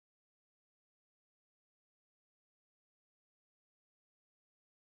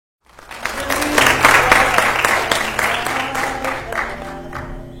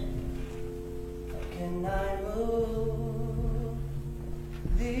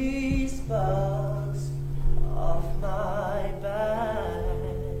bugs off my back.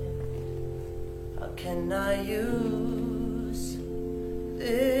 How can I use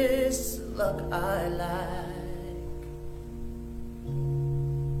this luck I like?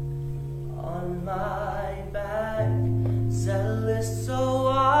 On my back, zealous so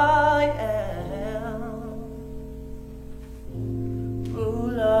I am,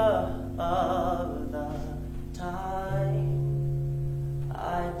 ruler of the time.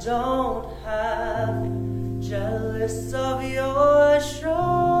 I don't have jealous of your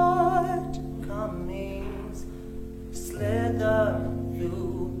shortcomings. Slither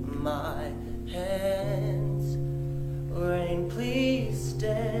through my hands. Rain, please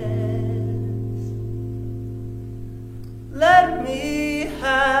dance. Let me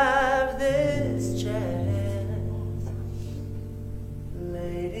have this chance.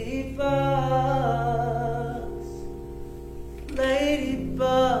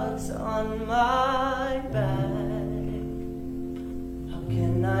 Ladybugs on my back. How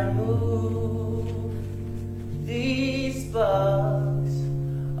can I move these bugs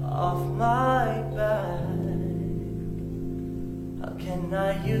off my back? How can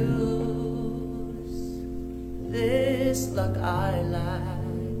I use this luck I like?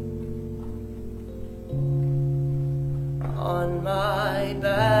 On my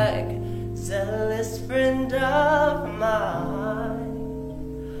back, zealous friend of mine,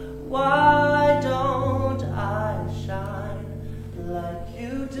 why don't I shine like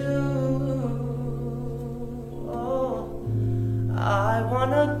you do? Oh, I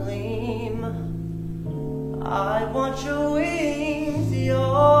wanna gleam, I want your wings.